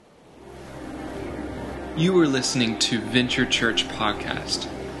You are listening to Venture Church Podcast.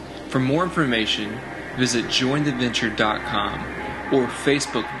 For more information, visit jointheventure.com or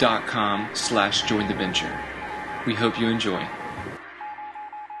facebook.com/jointheventure. We hope you enjoy.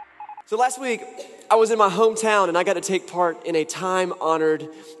 So last week, I was in my hometown and I got to take part in a time-honored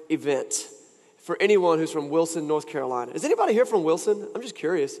event for anyone who's from Wilson, North Carolina. Is anybody here from Wilson? I'm just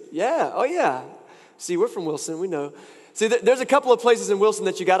curious. Yeah, oh yeah. See, we're from Wilson, we know. See, there's a couple of places in Wilson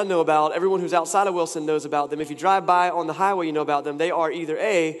that you got to know about. Everyone who's outside of Wilson knows about them. If you drive by on the highway, you know about them. They are either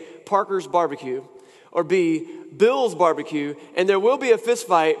A, Parker's Barbecue, or B, Bill's Barbecue, and there will be a fist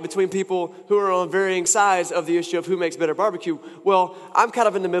fight between people who are on varying sides of the issue of who makes better barbecue. Well, I'm kind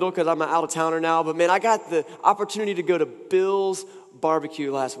of in the middle because I'm an out-of-towner now, but man, I got the opportunity to go to Bill's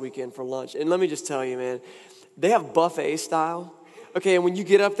Barbecue last weekend for lunch, and let me just tell you, man, they have buffet style. Okay, and when you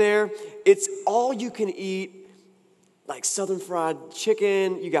get up there, it's all you can eat, like Southern fried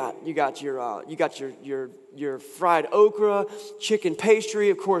chicken. You got your fried okra, chicken pastry,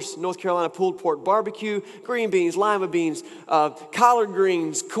 of course, North Carolina pulled pork barbecue, green beans, lima beans, collard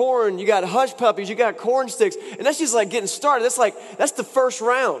greens, corn. You got hush puppies, you got corn sticks, and that's just like getting started. That's the first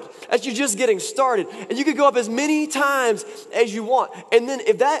round. That's you just getting started, and you could go up as many times as you want. And then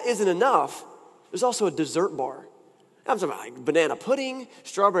if that isn't enough, there's also a dessert bar. I'm talking about like banana pudding,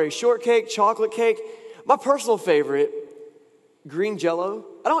 strawberry shortcake, chocolate cake. My personal favorite, green Jell-O.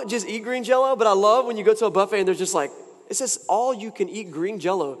 I don't just eat green Jell-O, but I love when you go to a buffet and there's just like, it says all you can eat green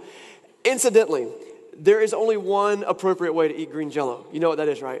Jell-O. Incidentally, there is only one appropriate way to eat green Jell-O. You know what that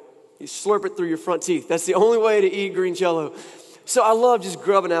is, right? You slurp it through your front teeth. That's the only way to eat green Jell-O. So I love just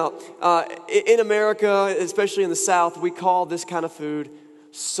grubbing out. In America, especially in the South, we call this kind of food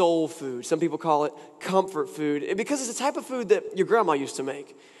soul food. Some people call it comfort food because it's the type of food that your grandma used to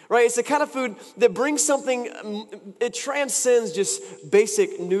make. Right? It's the kind of food that brings something, it transcends just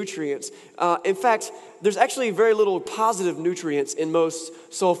basic nutrients. In fact, there's actually very little positive nutrients in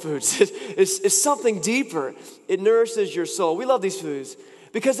most soul foods. It's something deeper. It nourishes your soul. We love these foods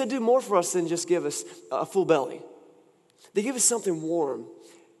because they do more for us than just give us a full belly. They give us something warm.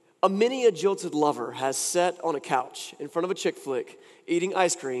 A many a jilted lover has sat on a couch in front of a chick flick eating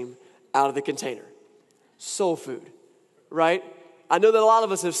ice cream out of the container. Soul food, right? I know that a lot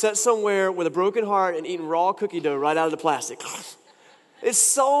of us have sat somewhere with a broken heart and eaten raw cookie dough right out of the plastic. It's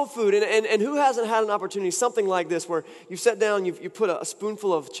soul food. And who hasn't had an opportunity, something like this, where you sat down, you put a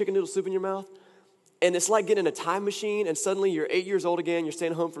spoonful of chicken noodle soup in your mouth, and it's like getting in a time machine, and suddenly you're 8 years old again, you're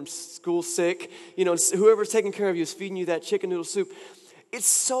staying home from school sick, you know, whoever's taking care of you is feeding you that chicken noodle soup. It's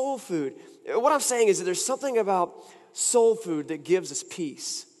soul food. What I'm saying is that there's something about soul food that gives us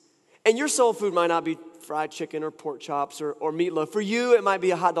peace. And your soul food might not be fried chicken or pork chops or meatloaf. For you, it might be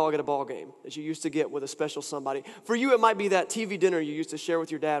a hot dog at a ball game that you used to get with a special somebody. For you, it might be that TV dinner you used to share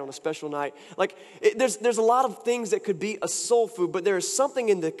with your dad on a special night. Like, there's a lot of things that could be a soul food, but there is something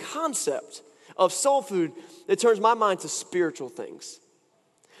in the concept of soul food that turns my mind to spiritual things.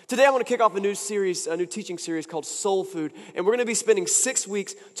 Today, I want to kick off a new teaching series called Soul Food, and we're going to be spending 6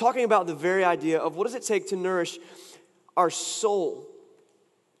 weeks talking about the very idea of what does it take to nourish our soul.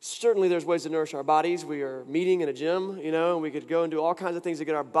 Certainly there's ways to nourish our bodies. We are meeting in a gym, you know, and we could go and do all kinds of things to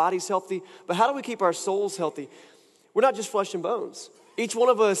get our bodies healthy. But how do we keep our souls healthy? We're not just flesh and bones. Each one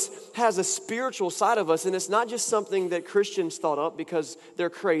of us has a spiritual side of us, and it's not just something that Christians thought up because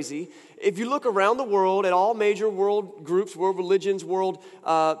they're crazy. If you look around the world at all major world groups, world religions, world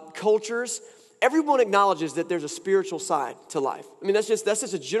cultures, everyone acknowledges that there's a spiritual side to life. I mean, that's just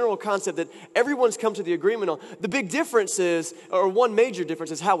a general concept that everyone's come to the agreement on. The big difference is, or one major difference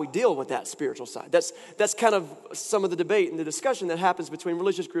is how we deal with that spiritual side. That's kind of some of the debate and the discussion that happens between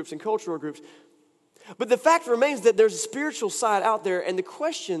religious groups and cultural groups. But the fact remains that there's a spiritual side out there, and the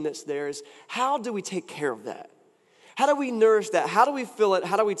question that's there is, how do we take care of that? How do we nourish that? How do we fill it?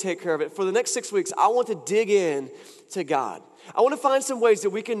 How do we take care of it? For the next 6 weeks, I want to dig in to God. I want to find some ways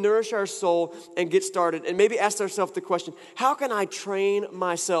that we can nourish our soul and get started and maybe ask ourselves the question, how can I train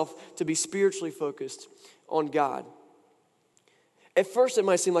myself to be spiritually focused on God? At first, it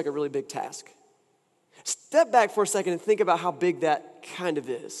might seem like a really big task. Step back for a second and think about how big that kind of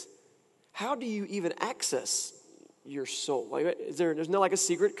is. How do you even access your soul? Like, there's no like a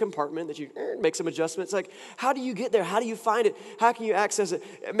secret compartment that you make some adjustments. Like, how do you get there? How do you find it? How can you access it?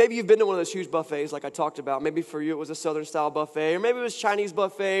 Maybe you've been to one of those huge buffets like I talked about. Maybe for you it was a Southern style buffet, or maybe it was Chinese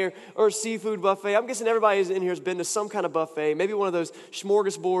buffet or a seafood buffet. I'm guessing everybody in here has been to some kind of buffet. Maybe one of those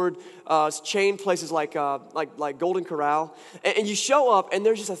smorgasbord chain places like Golden Corral. And you show up and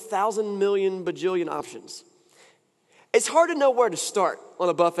there's just 1,000 million bajillion options. It's hard to know where to start on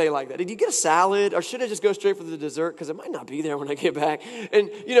a buffet like that. Did you get a salad, or should I just go straight for the dessert? Because it might not be there when I get back. And,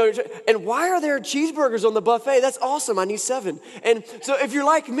 and why are there cheeseburgers on the buffet? That's awesome. I need 7. And so if you're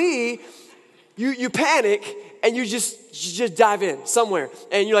like me, you panic and you just dive in somewhere.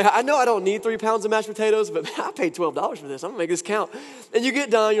 And you're like, I know I don't need 3 pounds of mashed potatoes, but man, I paid $12 for this. I'm going to make this count. And you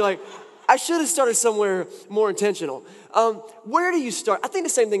get done, you're like, I should have started somewhere more intentional. Where do you start? I think the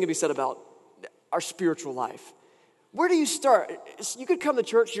same thing can be said about our spiritual life. Where do you start? You could come to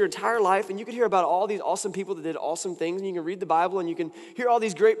church your entire life and you could hear about all these awesome people that did awesome things, and you can read the Bible and you can hear all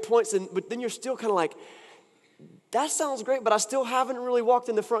these great points, but then you're still kind of like, that sounds great, but I still haven't really walked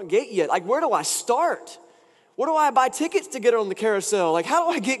in the front gate yet. Like, where do I start? Where do I buy tickets to get on the carousel? Like, how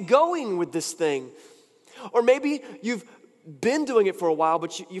do I get going with this thing? Or maybe you've been doing it for a while,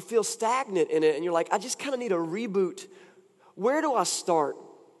 but you feel stagnant in it, and you're like, I just kind of need a reboot. Where do I start?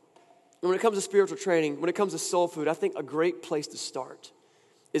 And when it comes to spiritual training, when it comes to soul food, I think a great place to start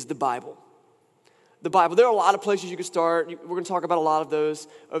is the Bible. The Bible. There are a lot of places you can start. We're going to talk about a lot of those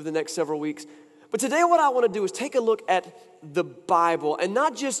over the next several weeks. But today what I want to do is take a look at the Bible, and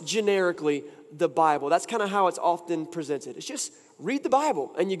not just generically the Bible. That's kind of how it's often presented. It's just read the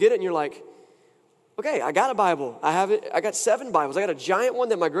Bible, and you get it, and you're like, okay, I got a Bible. I have it. I got 7 Bibles. I got a giant one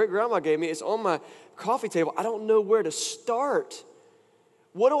that my great-grandma gave me. It's on my coffee table. I don't know where to start.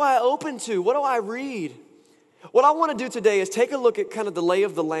 What do I open to? What do I read? What I want to do today is take a look at kind of the lay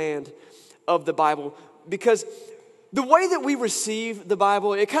of the land of the Bible, because the way that we receive the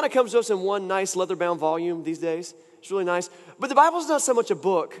Bible, it kind of comes to us in one nice leather-bound volume these days. It's really nice. But the Bible is not so much a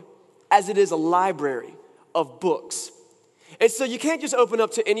book as it is a library of books. And so you can't just open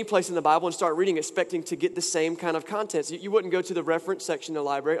up to any place in the Bible and start reading expecting to get the same kind of contents. You wouldn't go to the reference section of the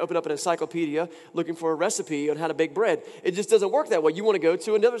library, open up an encyclopedia looking for a recipe on how to bake bread. It just doesn't work that way. You want to go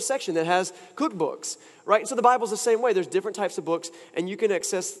to another section that has cookbooks, right? So the Bible's the same way. There's different types of books, and you can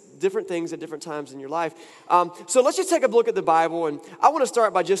access different things at different times in your life. So let's just take a look at the Bible, and I want to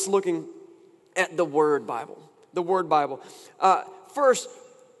start by just looking at the Word Bible. The Word Bible. First,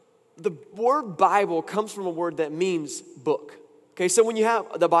 the word Bible comes from a word that means book. Okay, so when you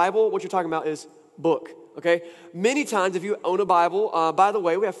have the Bible, what you're talking about is book. Okay, many times if you own a Bible, by the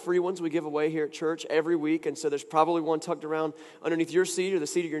way, we have free ones we give away here at church every week, and so there's probably one tucked around underneath your seat or the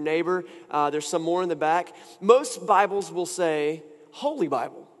seat of your neighbor. There's some more in the back. Most Bibles will say Holy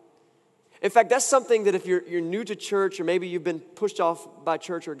Bible. In fact, that's something that if you're new to church, or maybe you've been pushed off by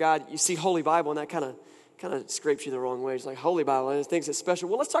church or God, you see Holy Bible, and that kind of scrapes you the wrong way. It's like Holy Bible, and it thinks it's special.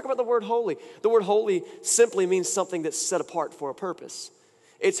 Well, let's talk about the word holy. The word holy simply means something that's set apart for a purpose.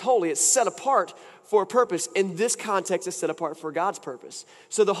 It's holy. It's set apart for a purpose. In this context, it's set apart for God's purpose.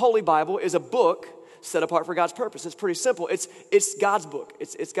 So the Holy Bible is a book set apart for God's purpose. It's pretty simple. It's God's book.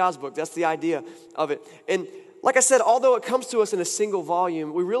 It's God's book. That's the idea of it. And like I said, although it comes to us in a single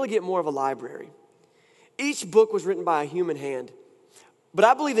volume, we really get more of a library. Each book was written by a human hand. But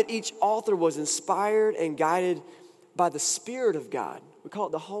I believe that each author was inspired and guided by the Spirit of God. We call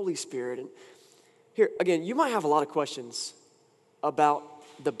it the Holy Spirit. And here, again, you might have a lot of questions about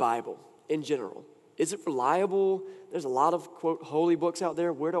the Bible in general. Is it reliable? There's a lot of, quote, holy books out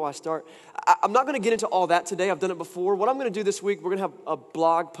there. Where do I start? I'm not going to get into all that today. I've done it before. What I'm going to do this week, we're going to have a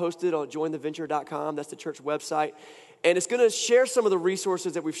blog posted on jointheventure.com. That's the church website. And it's going to share some of the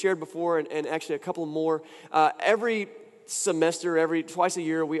resources that we've shared before, and actually a couple more. Every semester, twice a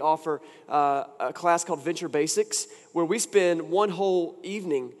year, we offer a class called Venture Basics, where we spend one whole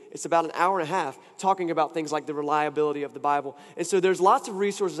evening, it's about an hour and a half, talking about things like the reliability of the Bible. And so there's lots of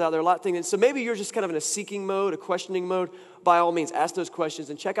resources out there, a lot of things. And so maybe you're just kind of in a seeking mode, a questioning mode. By all means, ask those questions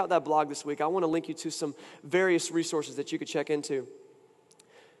and check out that blog this week. I want to link you to some various resources that you could check into.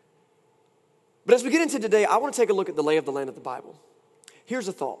 But as we get into today, I want to take a look at the lay of the land of the Bible. Here's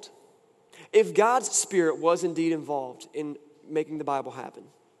a thought. If God's Spirit was indeed involved in making the Bible happen,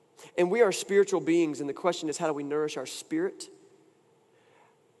 and we are spiritual beings, and the question is, how do we nourish our spirit?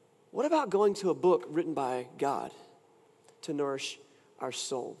 What about going to a book written by God to nourish our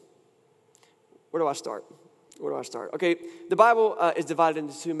soul? Where do I start? Okay, the Bible is divided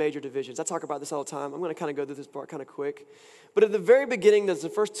into 2 major divisions. I talk about this all the time. I'm going to kind of go through this part kind of quick. But at the very beginning, there's the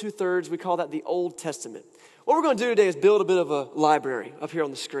first 2/3. We call that the Old Testament. What we're going to do today is build a bit of a library up here on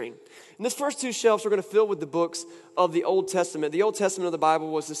the screen. And this first 2 shelves we're going to fill with the books of the Old Testament. The Old Testament of the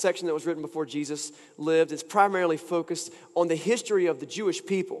Bible was the section that was written before Jesus lived. It's primarily focused on the history of the Jewish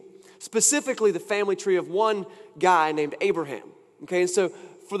people, specifically the family tree of one guy named Abraham. Okay, and so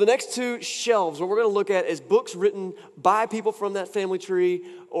for the next 2 shelves, what we're going to look at is books written by people from that family tree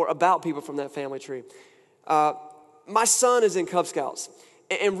or about people from that family tree. My son is in Cub Scouts,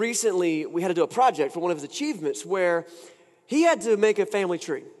 And recently, we had to do a project for one of his achievements where he had to make a family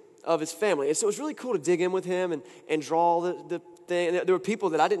tree of his family. And so it was really cool to dig in with him and draw the thing. And there were people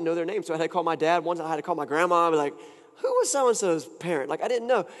that I didn't know their names, so I had to call my dad. Once I had to call my grandma and be like, who was so-and-so's parent? Like, I didn't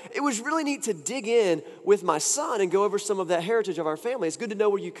know. It was really neat to dig in with my son and go over some of that heritage of our family. It's good to know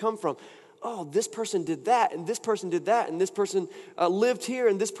where you come from. Oh, this person did that, and this person did that, and this person lived here,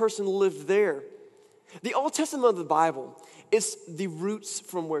 and this person lived there. The Old Testament of the Bible is the roots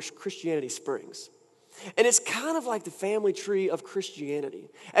from where Christianity springs. And it's kind of like the family tree of Christianity.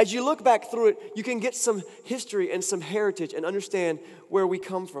 As you look back through it, you can get some history and some heritage and understand where we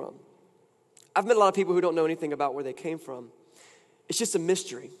come from. I've met a lot of people who don't know anything about where they came from. It's just a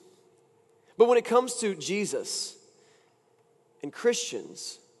mystery. But when it comes to Jesus and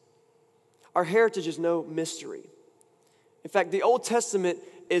Christians, our heritage is no mystery. In fact, the Old Testament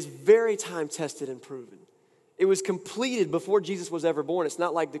is very time-tested and proven. It was completed before Jesus was ever born. It's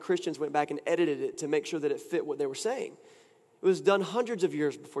not like the Christians went back and edited it to make sure that it fit what they were saying. It was done hundreds of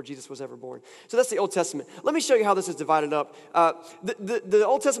years before Jesus was ever born. So that's the Old Testament. Let me show you how this is divided up. The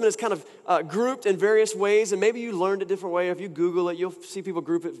Old Testament is kind of grouped in various ways, and maybe you learned a different way. If you Google it, you'll see people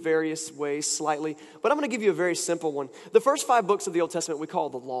group it various ways slightly. But I'm going to give you a very simple one. The first 5 books of the Old Testament we call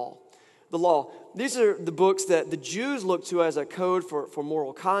the law. The law. These are the books that the Jews looked to as a code for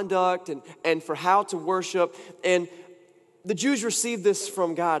moral conduct and for how to worship. And the Jews received this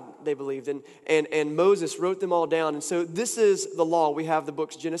from God, they believed, and Moses wrote them all down. And so this is the law. We have the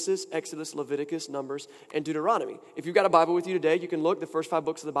books Genesis, Exodus, Leviticus, Numbers, and Deuteronomy. If you've got a Bible with you today, you can look. The first 5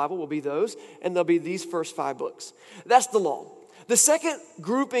 books of the Bible will be those, and they'll be these first 5 books. That's the law. The second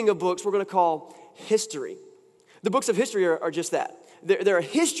grouping of books we're going to call history. The books of history are just that. They're a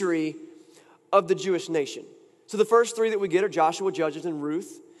history of the Jewish nation. So the first 3 that we get are Joshua, Judges, and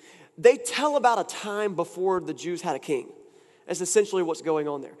Ruth. They tell about a time before the Jews had a king. That's essentially what's going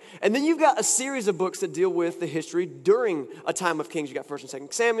on there. And then you've got a series of books that deal with the history during a time of kings. You've got 1st and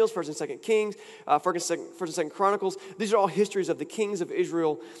 2nd Samuel, 1st and 2nd Kings, 1st and 2nd Chronicles. These are all histories of the kings of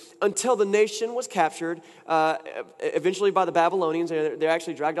Israel until the nation was captured, eventually by the Babylonians. They're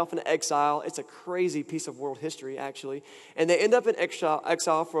actually dragged off into exile. It's a crazy piece of world history, actually. And they end up in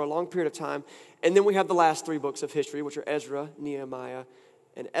exile for a long period of time. And then we have the last 3 books of history, which are Ezra, Nehemiah,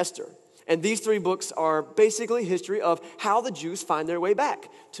 and Esther. And these 3 books are basically history of how the Jews find their way back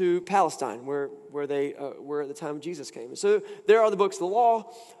to Palestine, where they were at the time Jesus came. And so there are the books of the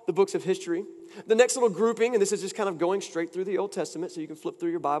law, the books of history. The next little grouping, and this is just kind of going straight through the Old Testament, so you can flip through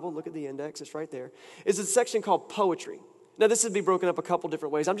your Bible, look at the index, it's right there, is a section called poetry. Now, this would be broken up a couple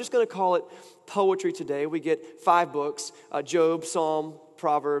different ways. I'm just going to call it poetry today. We get 5 books, Job, Psalm,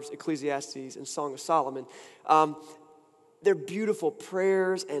 Proverbs, Ecclesiastes, and Song of Solomon. They're beautiful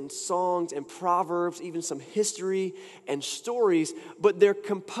prayers and songs and proverbs, even some history and stories, but they're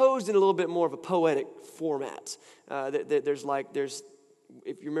composed in a little bit more of a poetic format. There's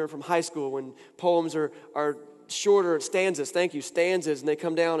if you remember from high school when poems are shorter stanzas, stanzas, and they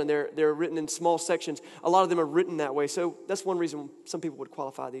come down and they're written in small sections. A lot of them are written that way, so that's one reason some people would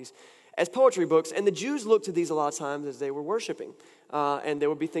qualify these as poetry books. And the Jews looked to these a lot of times as they were worshiping. And there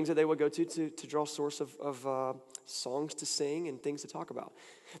would be things that they would go to draw source of songs to sing and things to talk about.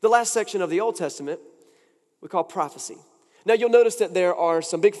 The last section of the Old Testament we call prophecy. Now you'll notice that there are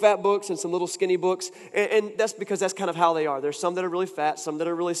some big fat books and some little skinny books, and that's because that's kind of how they are. There's some that are really fat, some that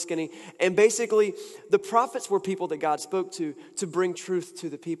are really skinny, and basically the prophets were people that God spoke to bring truth to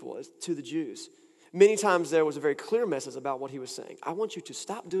the people, to the Jews. Many times there was a very clear message about what he was saying. I want you to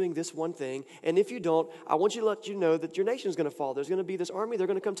stop doing this one thing, and if you don't, I want you to let you know that your nation is going to fall. There's going to be this army, they're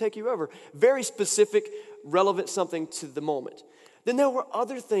going to come take you over. Very specific, relevant something to the moment. Then there were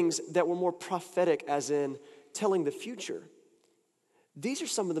other things that were more prophetic, as in telling the future. These are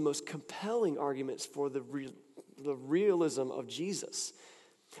some of the most compelling arguments for the realism of Jesus.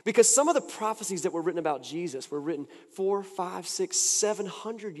 Because some of the prophecies that were written about Jesus were written 400, 500, 600,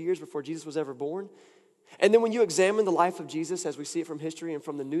 700 years before Jesus was ever born. And then when you examine the life of Jesus as we see it from history and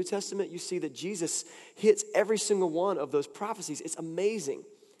from the New Testament, you see that Jesus hits every single one of those prophecies. It's amazing.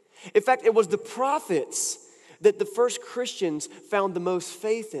 In fact, it was the prophets that the first Christians found the most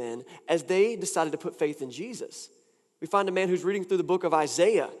faith in as they decided to put faith in Jesus. We find a man who's reading through the book of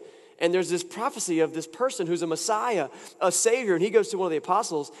Isaiah, and there's this prophecy of this person who's a Messiah, a Savior, and he goes to one of the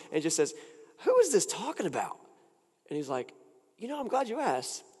apostles and just says, who is this talking about? And he's like, I'm glad you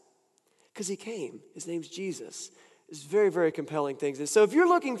asked, because he came. His name's Jesus. It's very, very compelling things. And so if you're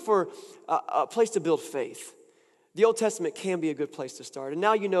looking for a place to build faith, the Old Testament can be a good place to start. And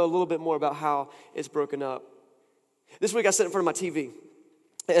now you know a little bit more about how it's broken up. This week I sat in front of my TV,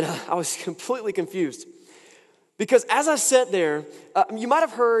 and I was completely confused. Because as I sat there, you might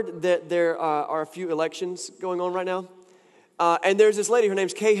have heard that there are a few elections going on right now. And there's this lady, her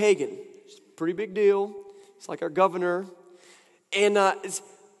name's Kay Hagan. She's a pretty big deal. It's like our governor. And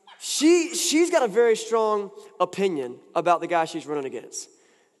she's got a very strong opinion about the guy she's running against.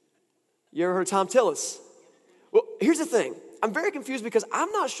 You ever heard Tom Tillis? Well, here's the thing. I'm very confused because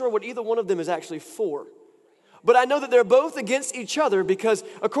I'm not sure what either one of them is actually for. But I know that they're both against each other because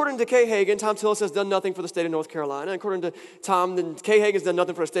according to Kay Hagan, Tom Tillis has done nothing for the state of North Carolina. According to Tom, then Kay Hagan's done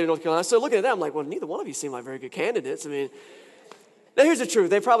nothing for the state of North Carolina. So looking at that, I'm like, well, neither one of you seem like very good candidates. I mean, now here's the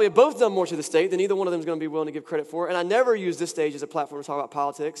truth. They probably have both done more to the state than either one of them is going to be willing to give credit for. And I never use this stage as a platform to talk about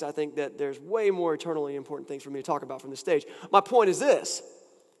politics. I think that there's way more eternally important things for me to talk about from this stage. My point is this.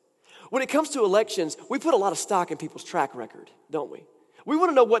 When it comes to elections, we put a lot of stock in people's track record, don't we? We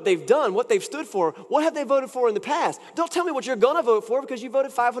want to know what they've done, what they've stood for, what have they voted for in the past. Don't tell me what you're going to vote for because you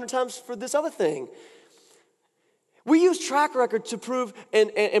voted 500 times for this other thing. We use track record to prove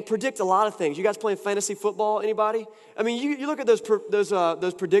and predict a lot of things. You guys playing fantasy football, anybody? I mean, you look at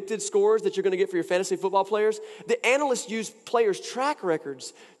those predicted scores that you're going to get for your fantasy football players. The analysts use players' track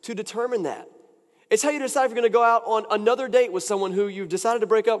records to determine that. It's how you decide if you're going to go out on another date with someone who you've decided to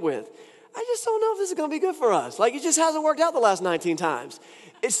break up with. I just don't know if this is going to be good for us. Like, it just hasn't worked out the last 19 times.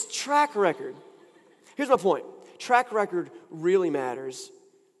 It's track record. Here's my point. Track record really matters.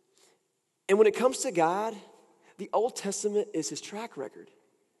 And when it comes to God, the Old Testament is his track record.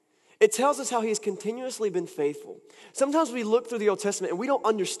 It tells us how he has continuously been faithful. Sometimes we look through the Old Testament and we don't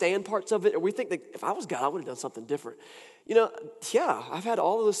understand parts of it, or we think that if I was God, I would have done something different. You know, yeah, I've had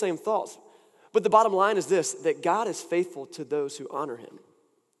all of those same thoughts. But the bottom line is this, that God is faithful to those who honor him.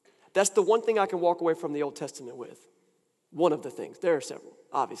 That's the one thing I can walk away from the Old Testament with. One of the things. There are several,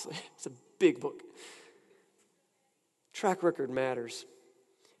 obviously. It's a big book. Track record matters.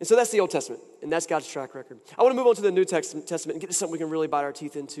 And so that's the Old Testament, and that's God's track record. I want to move on to the New Testament and get to something we can really bite our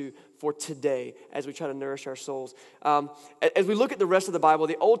teeth into for today as we try to nourish our souls. As we look at the rest of the Bible,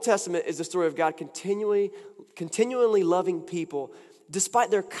 the Old Testament is the story of God continually loving people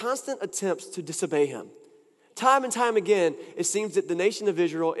despite their constant attempts to disobey him. Time and time again, it seems that the nation of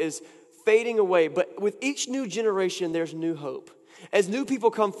Israel is fading away, but with each new generation, there's new hope. As new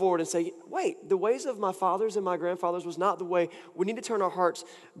people come forward and say, wait, the ways of my fathers and my grandfathers was not the way. We need to turn our hearts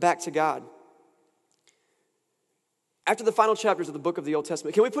back to God. After the final chapters of the book of the Old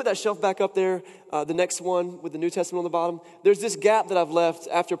Testament, can we put that shelf back up there, the next one with the New Testament on the bottom? There's this gap that I've left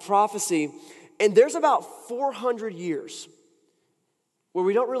after prophecy, and there's about 400 years where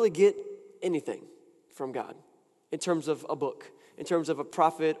we don't really get anything from God in terms of a book, in terms of a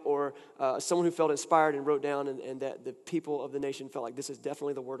prophet or someone who felt inspired and wrote down and that the people of the nation felt like this is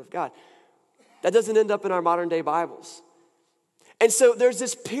definitely the word of God. That doesn't end up in our modern day Bibles. And so there's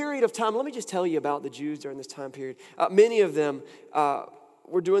this period of time. Let me just tell you about the Jews during this time period. Many of them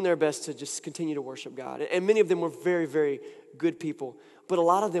were doing their best to just continue to worship God. And many of them were very, very good people. But a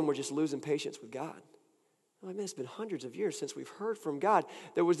lot of them were just losing patience with God. I mean, it's been hundreds of years since we've heard from God.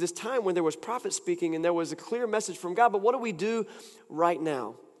 There was this time when there was prophets speaking and there was a clear message from God, but what do we do right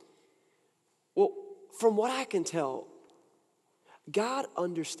now? Well, from what I can tell, God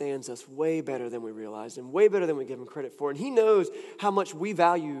understands us way better than we realize and way better than we give him credit for. And he knows how much we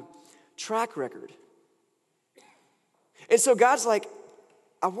value track record. And so God's like,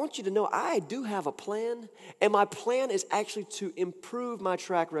 I want you to know I do have a plan, and my plan is actually to improve my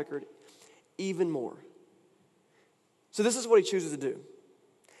track record even more. So this is what he chooses to do.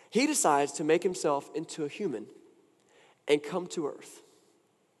 He decides to make himself into a human and come to earth.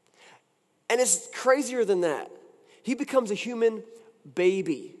 And it's crazier than that. He becomes a human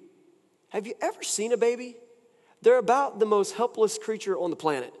baby. Have you ever seen a baby? They're about the most helpless creature on the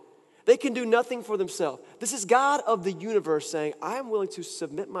planet. They can do nothing for themselves. This is God of the universe saying, I am willing to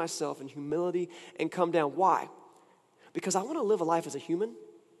submit myself in humility and come down. Why? Because I want to live a life as a human.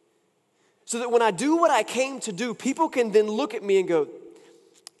 So that when I do what I came to do, people can then look at me and go,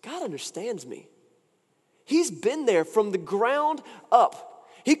 God understands me. He's been there from the ground up.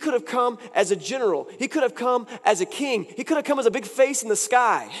 He could have come as a general. He could have come as a king. He could have come as a big face in the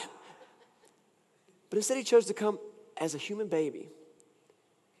sky. But instead he chose to come as a human baby.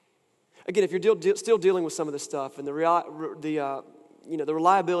 Again, if you're still dealing with some of this stuff and the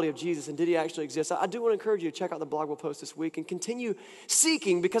reliability of Jesus and did he actually exist, I do want to encourage you to check out the blog we'll post this week and continue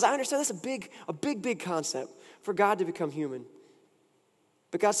seeking, because I understand that's a big concept for God to become human.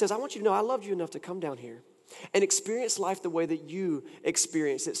 But God says, I want you to know I loved you enough to come down here and experience life the way that you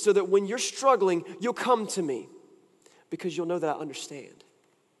experience it, so that when you're struggling, you'll come to me because you'll know that I understand.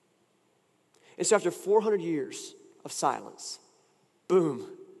 And so after 400 years of silence, boom,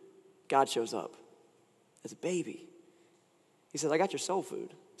 God shows up. as a baby. He says, I got your soul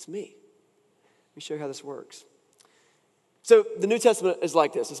food. It's me. Let me show you how this works. So the New Testament is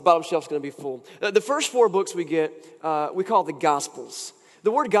like this. This bottom shelf's going to be full. The first 4 books we get, we call the Gospels.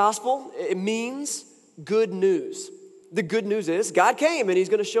 The word gospel, it means good news. The good news is God came and he's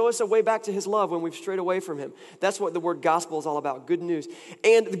going to show us a way back to his love when we've strayed away from him. That's what the word gospel is all about, good news.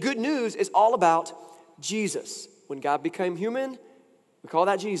 And the good news is all about Jesus. When God became human, we call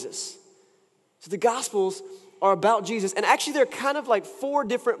that Jesus. So the Gospels are about Jesus. And actually, they're kind of like 4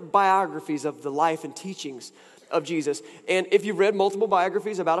 different biographies of the life and teachings of Jesus. And if you've read multiple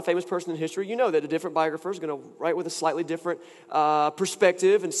biographies about a famous person in history, you know that a different biographer is going to write with a slightly different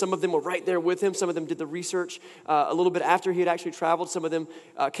perspective. And some of them were right there with him. Some of them did the research a little bit after he had actually traveled. Some of them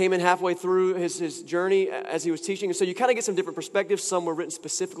came in halfway through his journey as he was teaching. And so you kind of get some different perspectives. Some were written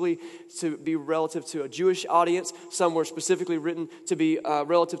specifically to be relative to a Jewish audience. Some were specifically written to be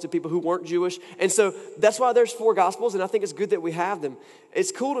relative to people who weren't Jewish. And so that's why there's 4 Gospels. And I think it's good that we have them.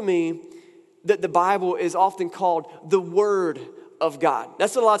 It's cool to me that the Bible is often called the Word of God.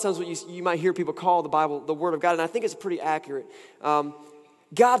 That's what a lot of times what you might hear people call the Bible the Word of God, and I think it's pretty accurate.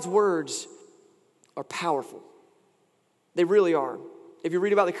 God's words are powerful. They really are. If you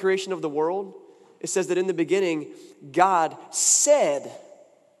read about the creation of the world, it says that in the beginning, God said,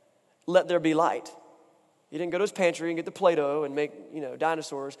 let there be light. He didn't go to his pantry and get the Play-Doh and make,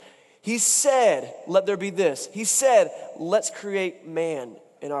 dinosaurs. He said, let there be this. He said, let's create man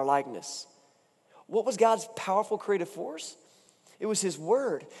in our likeness. What was God's powerful creative force? It was his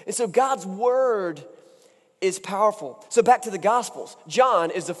word. And so God's word is powerful. So back to the Gospels. John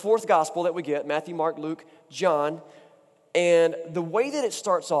is the 4th gospel that we get. Matthew, Mark, Luke, John. And the way that it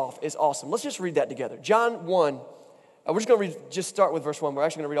starts off is awesome. Let's just read that together. John 1. We're just going to start with verse 1. We're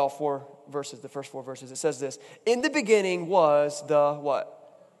actually going to read all 4 verses, the first 4 verses. It says this. In the beginning was the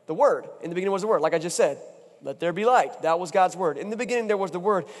what? The Word. In the beginning was the Word, like I just said. Let there be light. That was God's word. In the beginning there was the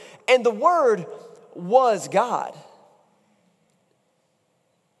Word. And the Word was God.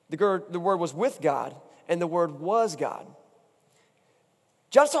 The Word was with God, and the Word was God.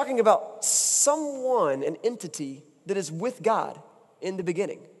 John's talking about someone, an entity that is with God in the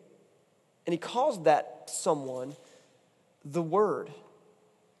beginning. And he calls that someone the Word.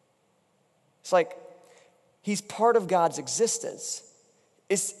 It's like he's part of God's existence.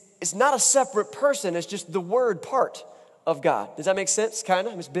 It's not a separate person, it's just the Word part of God. Does that make sense? Kind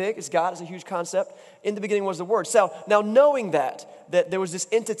of. It's big, it's God, it's a huge concept. In the beginning was the Word. So now knowing that there was this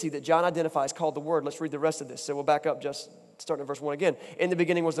entity that John identifies called the Word, let's read the rest of this. So we'll back up just starting at verse 1 again. In the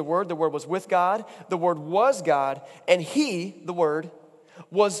beginning was the Word was with God, the Word was God, and he, the Word,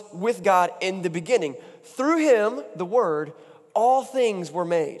 was with God in the beginning. Through him, the Word, all things were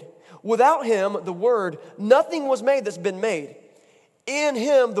made. Without him, the Word, nothing was made that's been made. In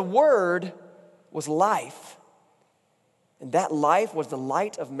him, the Word was life. And that life was the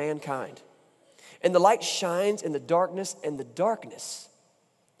light of mankind. And the light shines in the darkness, and the darkness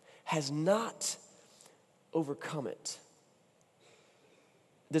has not overcome it.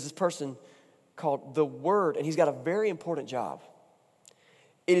 There's this person called the Word, and he's got a very important job.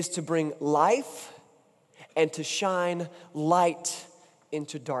 It is to bring life and to shine light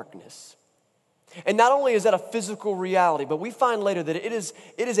into darkness. And not only is that a physical reality, but we find later that it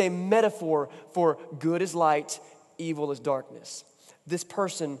is a metaphor for good is light, evil is darkness. This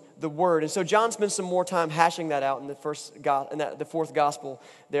person, the Word. And so John spends some more time hashing that out in the 4th gospel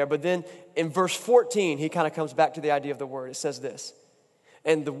there. But then in verse 14, he kind of comes back to the idea of the Word. It says this,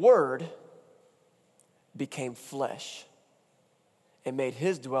 and the Word became flesh and made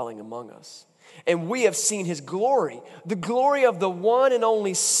his dwelling among us. And we have seen his glory, the glory of the one and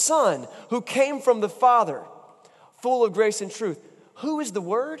only Son who came from the Father, full of grace and truth. Who is the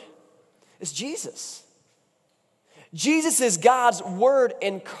Word? It's Jesus. Jesus is God's Word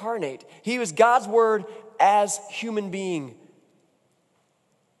incarnate. He was God's Word as human being.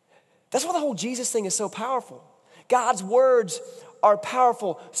 That's why the whole Jesus thing is so powerful. God's words are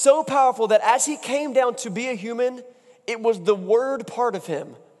powerful, so powerful that as he came down to be a human, it was the Word part of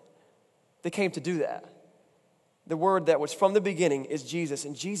him that came to do that. The Word that was from the beginning is Jesus,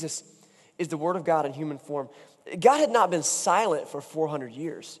 and Jesus is the Word of God in human form. God had not been silent for 400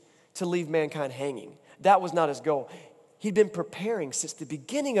 years to leave mankind hanging. That was not his goal. He'd been preparing since the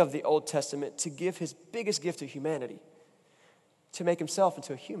beginning of the Old Testament to give his biggest gift to humanity, to make himself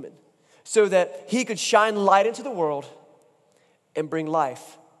into a human, so that he could shine light into the world and bring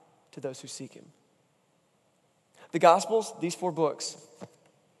life to those who seek him. The Gospels, these 4 books,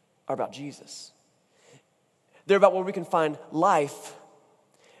 are about Jesus. They're about where we can find life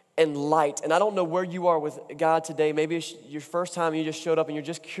and light. And I don't know where you are with God today. Maybe it's your first time and you just showed up and you're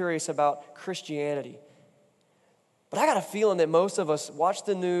just curious about Christianity. But I got a feeling that most of us watch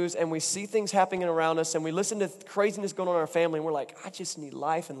the news and we see things happening around us and we listen to craziness going on in our family and we're like, I just need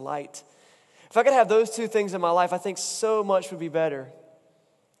life and light. If I could have those two things in my life, I think so much would be better.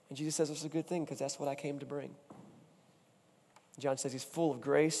 And Jesus says it's a good thing because that's what I came to bring. John says he's full of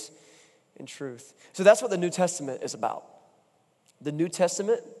grace and truth. So that's what the New Testament is about. The New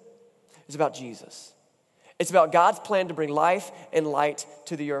Testament is about Jesus. It's about God's plan to bring life and light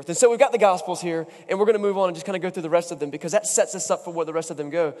to the earth. And so we've got the Gospels here, and we're going to move on and just kind of go through the rest of them because that sets us up for where the rest of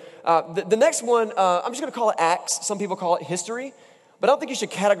them go. The next one, I'm just going to call it Acts. Some people call it history, but I don't think you should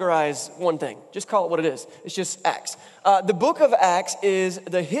categorize one thing. Just call it what it is. It's just Acts. The book of Acts is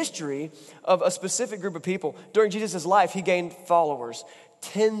the history of a specific group of people. During Jesus' life, he gained followers,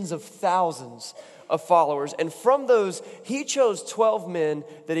 tens of thousands of followers. And from those, he chose 12 men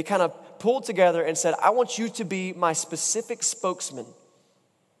that he kind of pulled together and said, I want you to be my specific spokesman.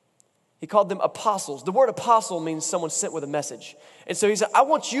 He called them apostles. The word apostle means someone sent with a message. And so he said, I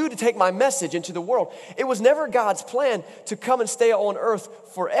want you to take my message into the world. It was never God's plan to come and stay on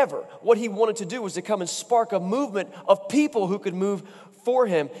earth forever. What he wanted to do was to come and spark a movement of people who could move for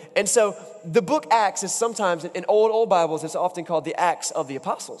him. And so the book Acts is sometimes, in old Bibles, it's often called the Acts of the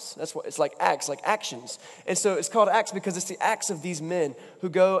Apostles. That's what it's like, acts, like actions. And so it's called Acts because it's the acts of these men who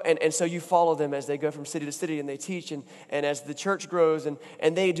go, and so you follow them as they go from city to city and they teach, and as the church grows, and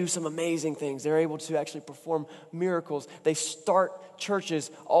they do some amazing things. They're able to actually perform miracles. They start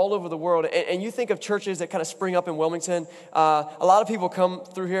churches all over the world. And you think of churches that kind of spring up in Wilmington. A lot of people come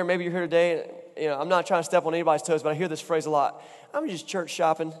through here, maybe you're here today. You know, I'm not trying to step on anybody's toes, but I hear this phrase a lot. I'm just church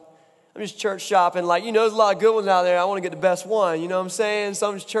shopping. Like, you know, there's a lot of good ones out there. I want to get the best one. You know what I'm saying? So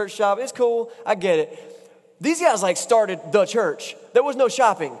I'm just church shopping. It's cool. I get it. These guys like started the church. There was no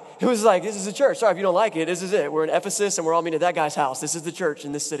shopping. It was like, this is a church. Sorry if you don't like it. This is it. We're in Ephesus and we're all meeting at that guy's house. This is the church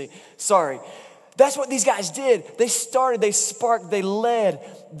in this city. Sorry. That's what these guys did. They started, they sparked, they led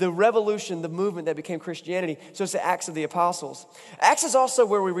the revolution, the movement that became Christianity. So it's the Acts of the Apostles. Acts is also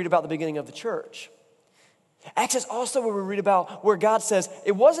where we read about the beginning of the church. Acts is also where we read about where God says,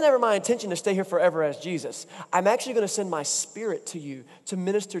 it wasn't ever my intention to stay here forever as Jesus. I'm actually going to send my Spirit to you to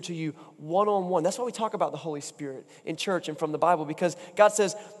minister to you one-on-one. That's why we talk about the Holy Spirit in church and from the Bible, because God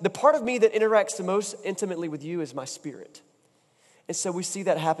says, the part of me that interacts the most intimately with you is my Spirit. And so we see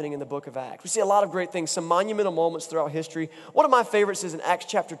that happening in the book of Acts. We see a lot of great things, some monumental moments throughout history. One of my favorites is in Acts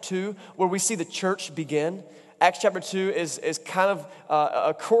chapter 2, where we see the church begin. Acts chapter 2 is kind of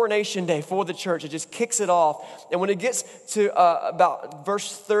a coronation day for the church. It just kicks it off. And when it gets to about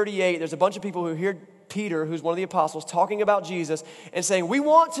verse 38, there's a bunch of people who hear Peter, who's one of the apostles, talking about Jesus and saying, we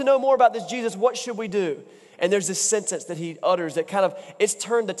want to know more about this Jesus. What should we do? And there's this sentence that he utters that kind of, it's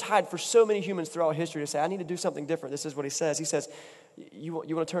turned the tide for so many humans throughout history to say, I need to do something different. This is what he says. He says, you want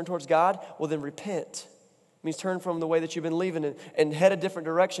to turn towards God? Well, then repent. It means turn from the way that you've been living and head a different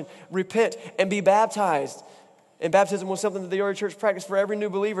direction. Repent and be baptized. And baptism was something that the early church practiced for every new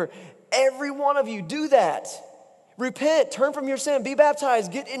believer. Every one of you do that. Repent, turn from your sin, be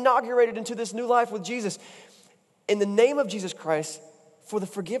baptized, get inaugurated into this new life with Jesus. In the name of Jesus Christ, for the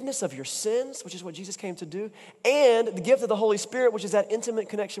forgiveness of your sins, which is what Jesus came to do, and the gift of the Holy Spirit, which is that intimate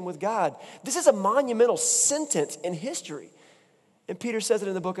connection with God. This is a monumental sentence in history. And Peter says it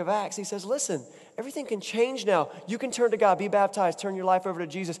in the book of Acts. He says, listen, everything can change now. You can turn to God, be baptized, turn your life over to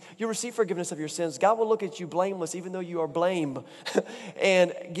Jesus. You'll receive forgiveness of your sins. God will look at you blameless, even though you are blame,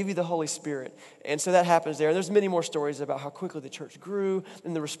 and give you the Holy Spirit. And so that happens there. And there's many more stories about how quickly the church grew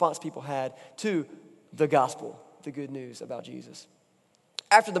and the response people had to the gospel, the good news about Jesus.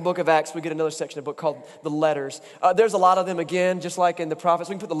 After the book of Acts, we get another section of the book called the letters. There's a lot of them again, just like in the prophets.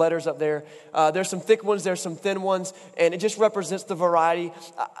 We can put the letters up there. There's some thick ones, there's some thin ones, and it just represents the variety.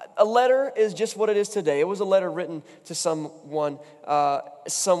 A letter is just what it is today. It was a letter written to someone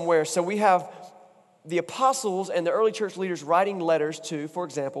somewhere. So we have the apostles and the early church leaders writing letters to, for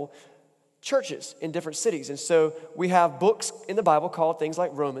example, churches in different cities. And so we have books in the Bible called things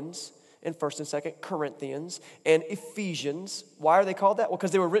like Romans, and 1st and 2nd Corinthians, and Ephesians. Why are they called that? Well, because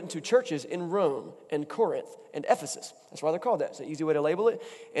they were written to churches in Rome and Corinth and Ephesus. That's why they're called that. It's an easy way to label it.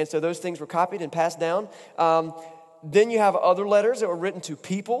 And so those things were copied and passed down. Then you have other letters that were written to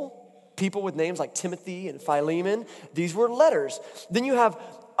people with names like Timothy and Philemon. These were letters. Then you have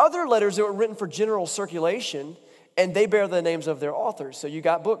other letters that were written for general circulation, and they bear the names of their authors. So you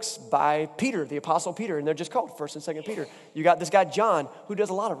got books by Peter, the Apostle Peter, and they're just called 1st and 2nd Peter. You got this guy John, who does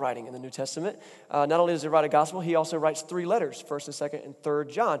a lot of writing in the New Testament. Not only does he write a gospel, he also writes 3 letters, 1st and 2nd and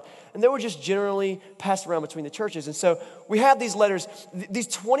 3rd John. And they were just generally passed around between the churches. And so we have these letters. These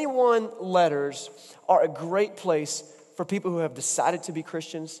 21 letters are a great place for people who have decided to be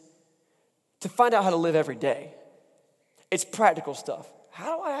Christians to find out how to live every day. It's practical stuff.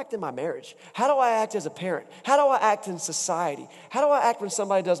 How do I act in my marriage? How do I act as a parent? How do I act in society? How do I act when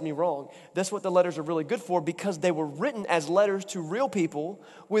somebody does me wrong? That's what the letters are really good for, because they were written as letters to real people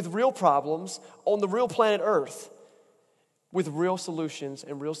with real problems on the real planet Earth, with real solutions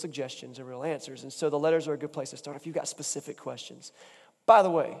and real suggestions and real answers. And so the letters are a good place to start if you've got specific questions. By the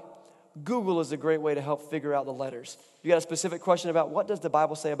way, Google is a great way to help figure out the letters. You got a specific question about what does the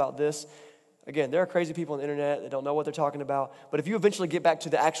Bible say about this? Again, there are crazy people on the internet that don't know what they're talking about. But if you eventually get back to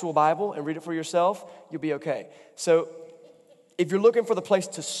the actual Bible and read it for yourself, you'll be okay. So if you're looking for the place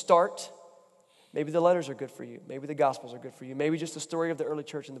to start, maybe the letters are good for you. Maybe the Gospels are good for you. Maybe just the story of the early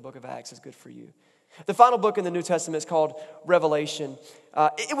church in the book of Acts is good for you. The final book in the New Testament is called Revelation.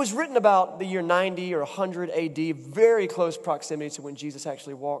 It was written about the year 90 or 100 AD, very close proximity to when Jesus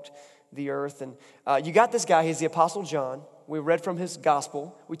actually walked the earth. And you got this guy, he's the Apostle John. We read from his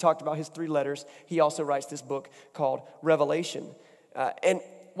gospel. We talked about his 3 letters. He also writes this book called Revelation. And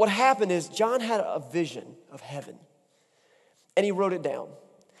what happened is John had a vision of heaven, and he wrote it down.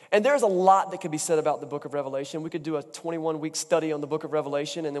 And there's a lot that could be said about the book of Revelation. We could do a 21-week study on the book of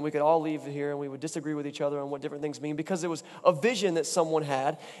Revelation, and then we could all leave here and we would disagree with each other on what different things mean, because it was a vision that someone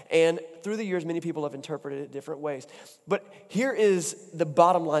had, and through the years, many people have interpreted it different ways. But here is the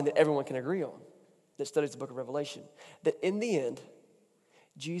bottom line that everyone can agree on that studies the book of Revelation, that in the end,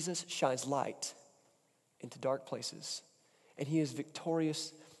 Jesus shines light into dark places, and he is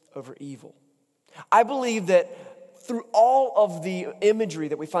victorious over evil. I believe that through all of the imagery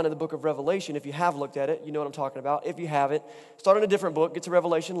that we find in the book of Revelation, if you have looked at it, you know what I'm talking about. If you haven't, start on a different book, get to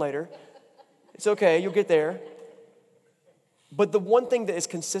Revelation later. It's okay, you'll get there. But the one thing that is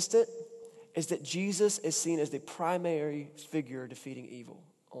consistent is that Jesus is seen as the primary figure defeating evil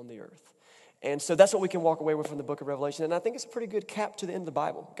on the earth. And so that's what we can walk away with from the book of Revelation. And I think it's a pretty good cap to the end of the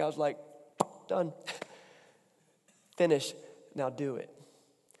Bible. God's like, done. Finish. Now do it.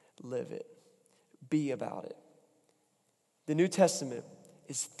 Live it. Be about it. The New Testament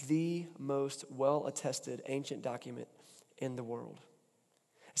is the most well-attested ancient document in the world.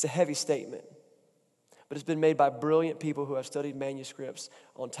 It's a heavy statement, but it's been made by brilliant people who have studied manuscripts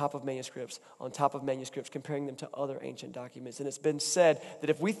on top of manuscripts on top of manuscripts, comparing them to other ancient documents. And it's been said that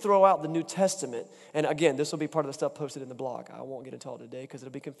if we throw out the New Testament, and again, this will be part of the stuff posted in the blog. I won't get into all today because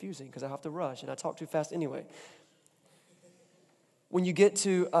it'll be confusing because I have to rush and I talk too fast anyway. When you get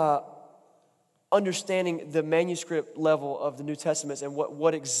to understanding the manuscript level of the New Testament and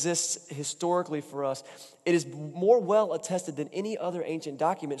what exists historically for us, it is more well attested than any other ancient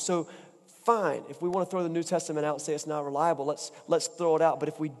document. So fine, if we want to throw the New Testament out and say it's not reliable, let's throw it out. But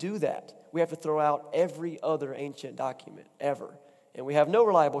if we do that, we have to throw out every other ancient document ever. And we have no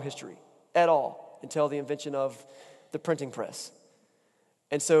reliable history at all until the invention of the printing press.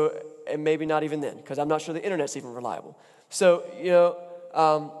 And so, and maybe not even then, because I'm not sure the internet's even reliable. So,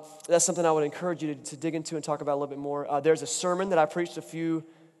 that's something I would encourage you to dig into and talk about a little bit more. There's a sermon that I preached it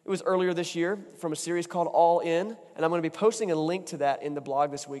was earlier this year from a series called All In, and I'm going to be posting a link to that in the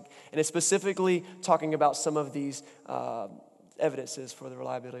blog this week. And it's specifically talking about some of these evidences for the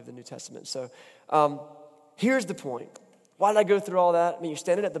reliability of the New Testament. So here's the point. Why did I go through all that? I mean, you're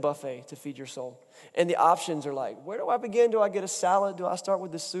standing at the buffet to feed your soul. And the options are like, where do I begin? Do I get a salad? Do I start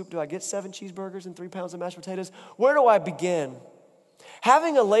with the soup? Do I get 7 cheeseburgers and 3 pounds of mashed potatoes? Where do I begin?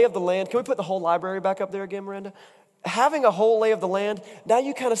 Having a lay of the land, can we put the whole library back up there again, Miranda? Having a whole lay of the land, now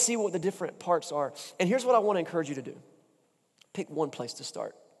you kind of see what the different parts are. And here's what I want to encourage you to do. Pick one place to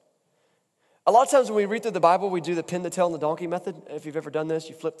start. A lot of times when we read through the Bible, we do the pin the tail and the donkey method. If you've ever done this,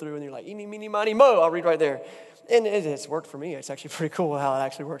 you flip through and you're like, eeny, meeny, miny, mo, I'll read right there. And it's worked for me. It's actually pretty cool how it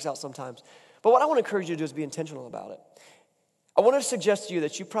actually works out sometimes. But what I want to encourage you to do is be intentional about it. I want to suggest to you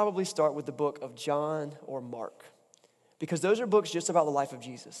that you probably start with the book of John or Mark, because those are books just about the life of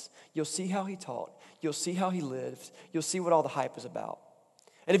Jesus. You'll see how he taught. You'll see how he lived. You'll see what all the hype is about.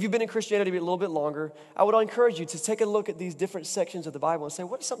 And if you've been in Christianity a little bit longer, I would encourage you to take a look at these different sections of the Bible and say,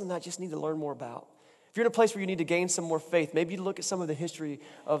 what is something that I just need to learn more about? If you're in a place where you need to gain some more faith, maybe you look at some of the history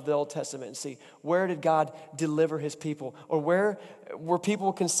of the Old Testament and see, where did God deliver his people? Or where were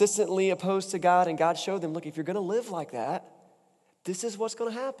people consistently opposed to God and God showed them, look, if you're going to live like that, this is what's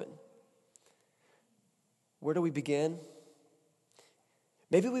going to happen. Where do we begin?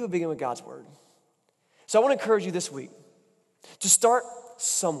 Maybe we would begin with God's word. So I want to encourage you this week to start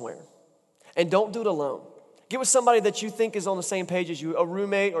somewhere, and don't do it alone. Get with somebody that you think is on the same page as you, a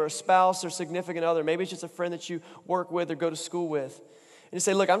roommate or a spouse or significant other. Maybe it's just a friend that you work with or go to school with. And you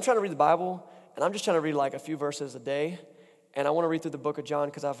say, look, I'm trying to read the Bible, and I'm just trying to read like a few verses a day, and I want to read through the book of John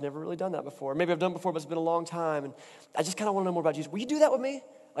because I've never really done that before. Maybe I've done it before, but it's been a long time, and I just kind of want to know more about Jesus. Will you do that with me?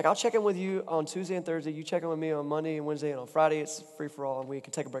 Like, I'll check in with you on Tuesday and Thursday. You check in with me on Monday and Wednesday. And on Friday, it's free for all. And we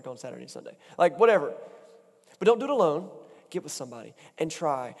can take a break on Saturday and Sunday. Like, whatever. But don't do it alone. Get with somebody and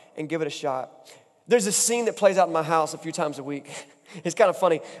try and give it a shot. There's a scene that plays out in my house a few times a week. It's kind of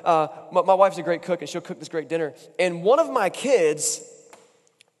funny. My wife's a great cook, and she'll cook this great dinner. And one of my kids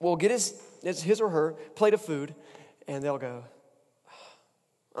will get his or her plate of food, and they'll go,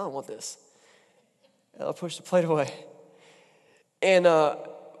 I don't want this. And they'll push the plate away. And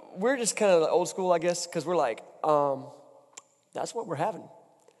we're just kind of old school, I guess, because we're like, that's what we're having.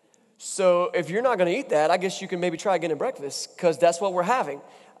 So if you're not going to eat that, I guess you can maybe try again at breakfast, because that's what we're having.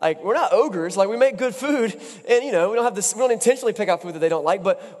 Like, we're not ogres. Like, we make good food, and, we don't intentionally pick out food that they don't like,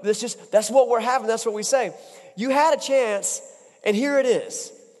 but that's what we're having. That's what we say. You had a chance, and here it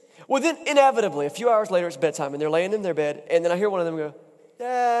is. Well, then, inevitably, a few hours later, it's bedtime, and they're laying in their bed, and then I hear one of them go,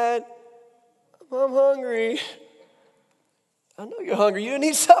 Dad, I'm hungry. I know you're hungry. You didn't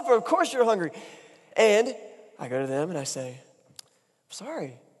eat supper. Of course you're hungry. And I go to them, and I say, I'm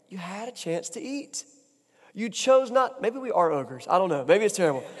sorry. You had a chance to eat. You chose not. Maybe we are ogres. I don't know. Maybe it's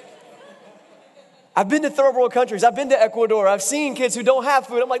terrible. I've been to third world countries. I've been to Ecuador. I've seen kids who don't have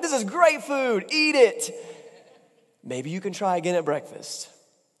food. I'm like, this is great food. Eat it. Maybe you can try again at breakfast.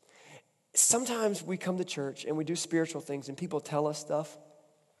 Sometimes we come to church and we do spiritual things and people tell us stuff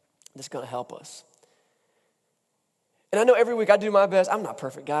that's going to help us. And I know every week I do my best. I'm not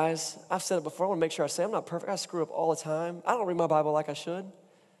perfect, guys. I've said it before. I want to make sure I say I'm not perfect. I screw up all the time. I don't read my Bible like I should.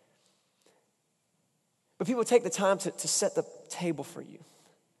 But people take the time to set the table for you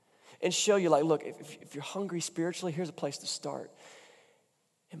and show you, like, look, if you're hungry spiritually, here's a place to start.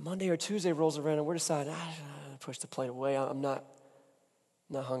 And Monday or Tuesday rolls around and we're deciding, I push the plate away. I'm not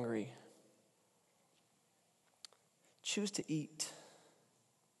hungry. Choose to eat.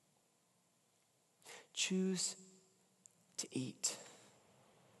 Choose to eat.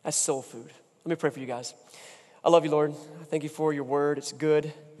 That's soul food. Let me pray for you guys. I love you, Lord. I thank you for your word. It's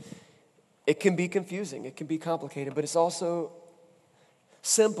good. It can be confusing. It can be complicated, but it's also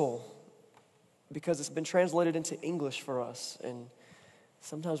simple because it's been translated into English for us. And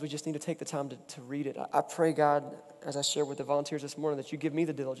sometimes we just need to take the time to read it. I pray, God, as I shared with the volunteers this morning, that you give me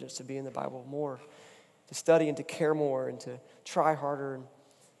the diligence to be in the Bible more, to study and to care more and to try harder. And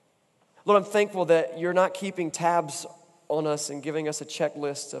Lord, I'm thankful that you're not keeping tabs on us and giving us a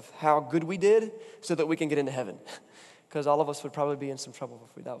checklist of how good we did so that we can get into heaven. Because all of us would probably be in some trouble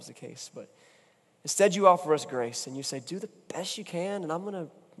if that was the case. But instead, you offer us grace, and you say, do the best you can, and I'm going to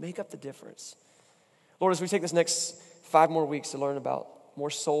make up the difference. Lord, as we take this next 5 more weeks to learn about more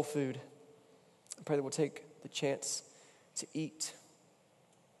soul food, I pray that we'll take the chance to eat.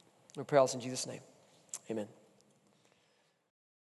 We pray all this in Jesus' name. Amen.